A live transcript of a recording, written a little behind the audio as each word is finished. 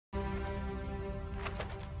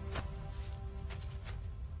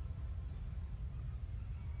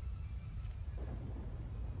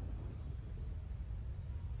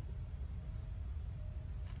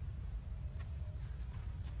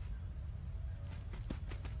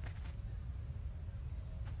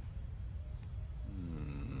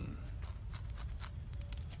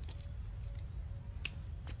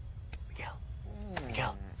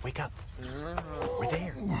wake up. We're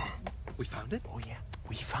there. We found it? Oh, yeah.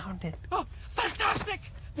 We found it. Oh, fantastic!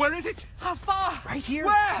 Where is it? How far? Right here.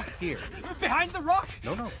 Where? Here. Behind the rock?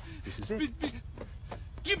 No. This is it.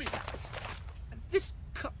 Give me that. This...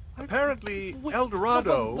 Apparently, El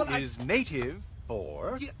Dorado is native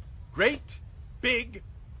for great big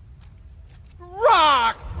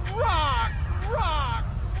rock! Rock! Rock!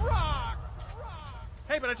 Rock! Rock!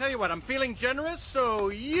 Hey, but I tell you what, I'm feeling generous, so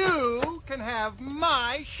you can have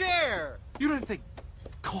my share. You don't think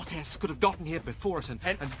Cortez could have gotten here before us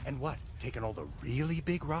And what? Taken all the really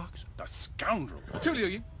big rocks? The scoundrel.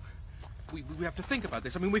 Tulio, we have to think about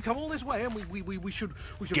this. I mean, we've come all this way, and we should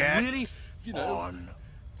Get really, you know... on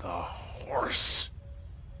the horse.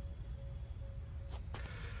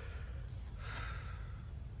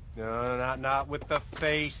 No, not with the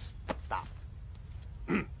face. Stop.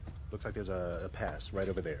 Looks like there's a pass right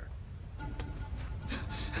over there.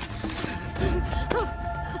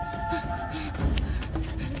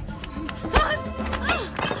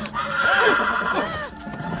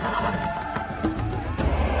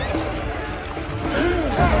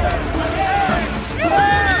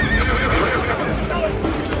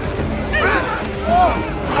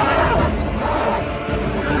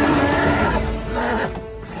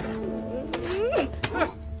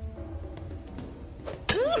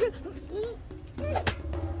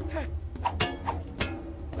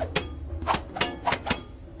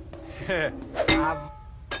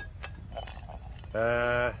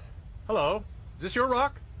 Hello. Is this your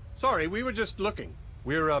rock? Sorry, we were just looking.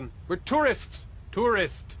 We're tourists.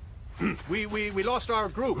 Tourist. we lost our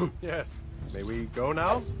group. Yes. May we go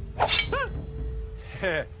now?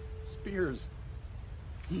 Spears.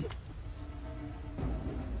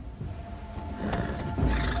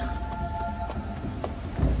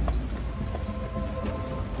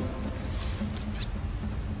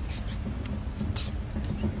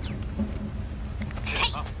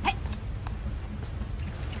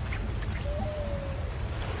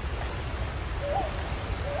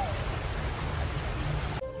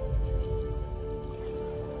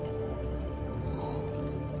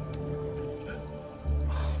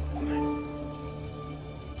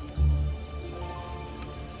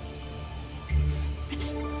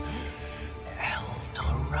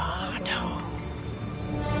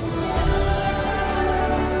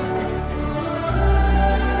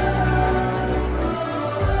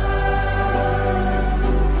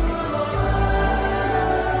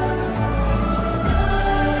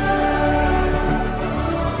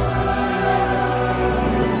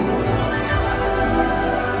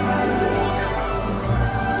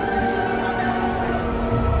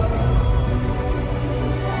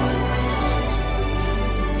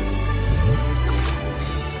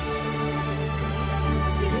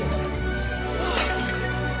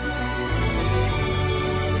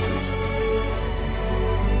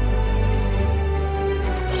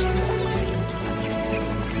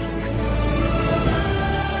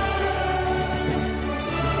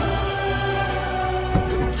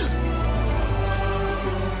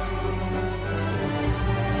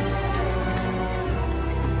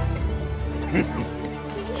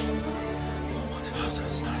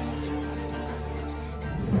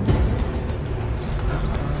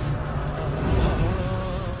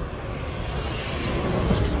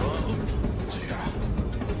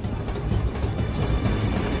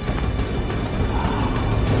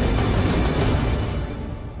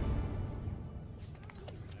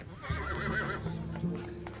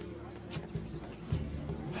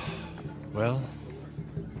 Well,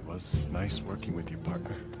 it was nice working with you,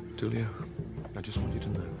 partner. Tulio, I just want you to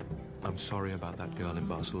know, I'm sorry about that girl in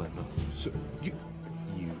Barcelona. So, you...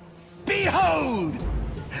 Behold!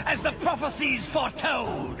 As the prophecies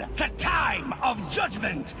foretold, the time of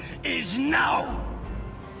judgment is now!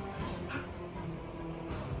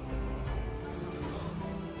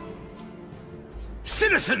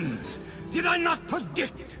 Citizens, did I not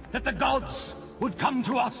predict that the gods would come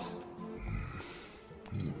to us?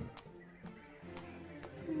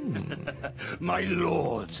 My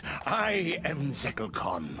lords, I am Tzekel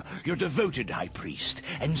Kan, your devoted high priest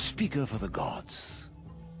and speaker for the gods.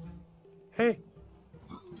 Hey.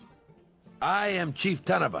 I am Chief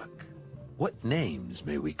Tannabok. What names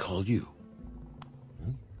may we call you?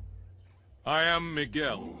 I am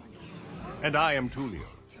Miguel. And I am Tulio.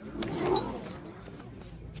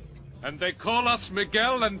 And they call us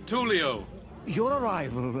Miguel and Tulio. Your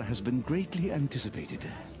arrival has been greatly anticipated.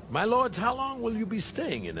 My lords, how long will you be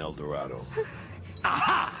staying in El Dorado?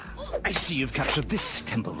 Aha! I see you've captured this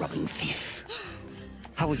temple-robbing thief.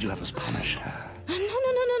 How would you have us punish her?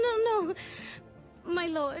 No. My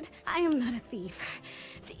lord, I am not a thief.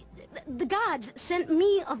 See, The gods sent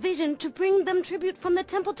me a vision to bring them tribute from the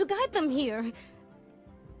temple to guide them here.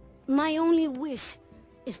 My only wish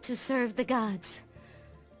is to serve the gods.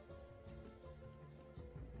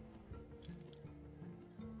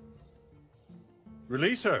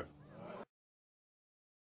 Release her.